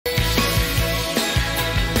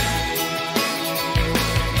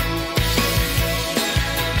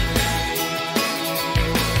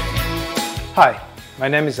Hi, my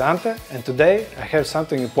name is Ante and today I have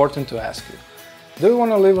something important to ask you. Do you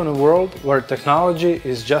want to live in a world where technology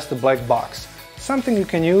is just a black box, something you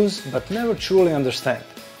can use but never truly understand?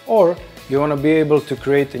 Or you want to be able to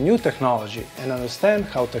create a new technology and understand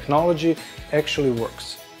how technology actually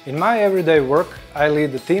works? In my everyday work, I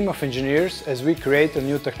lead a team of engineers as we create a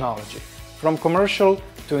new technology, from commercial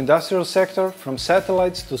to industrial sector, from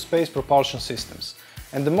satellites to space propulsion systems.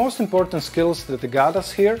 And the most important skills that got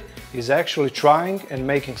us here is actually trying and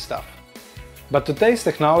making stuff. But today's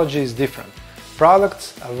technology is different.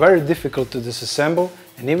 Products are very difficult to disassemble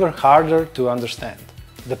and even harder to understand.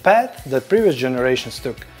 The path that previous generations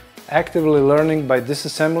took, actively learning by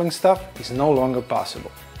disassembling stuff, is no longer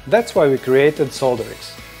possible. That's why we created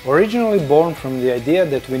Solderix. Originally born from the idea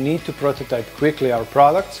that we need to prototype quickly our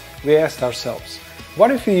products, we asked ourselves, what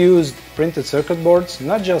if we used printed circuit boards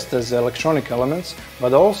not just as electronic elements,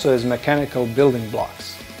 but also as mechanical building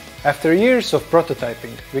blocks? After years of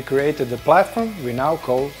prototyping, we created a platform we now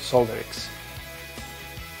call Solderix.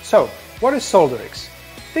 So, what is Solderix?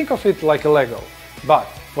 Think of it like a Lego, but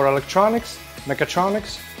for electronics,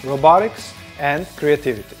 mechatronics, robotics, and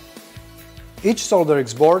creativity. Each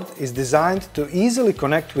Solderix board is designed to easily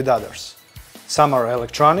connect with others. Some are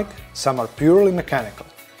electronic, some are purely mechanical.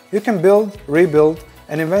 You can build, rebuild,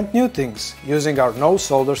 and invent new things using our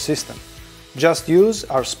no-solder system. Just use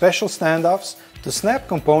our special standoffs to snap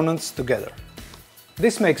components together.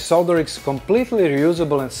 This makes Solderix completely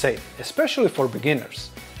reusable and safe, especially for beginners.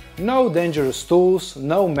 No dangerous tools,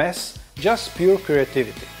 no mess, just pure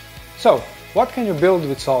creativity. So, what can you build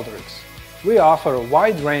with Solderix? We offer a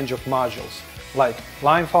wide range of modules, like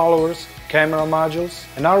line followers, camera modules,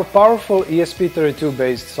 and our powerful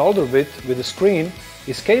ESP32-based solder bit with a screen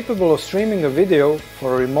is capable of streaming a video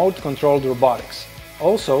for remote-controlled robotics.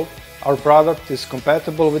 Also, our product is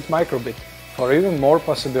compatible with microbit for even more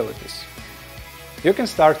possibilities. You can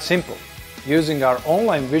start simple, using our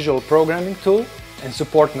online visual programming tool and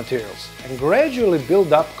support materials, and gradually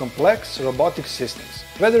build up complex robotic systems.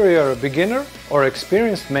 Whether you are a beginner or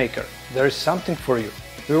experienced maker, there is something for you.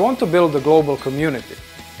 We want to build a global community,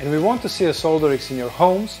 and we want to see a Solderix in your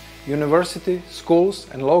homes, university, schools,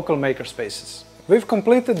 and local makerspaces. We've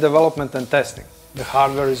completed development and testing. The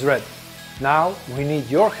hardware is ready. Now we need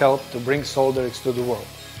your help to bring Solderix to the world.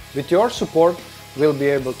 With your support, we'll be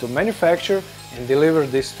able to manufacture and deliver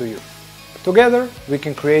this to you. Together, we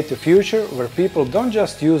can create a future where people don't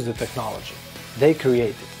just use the technology, they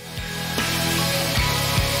create it.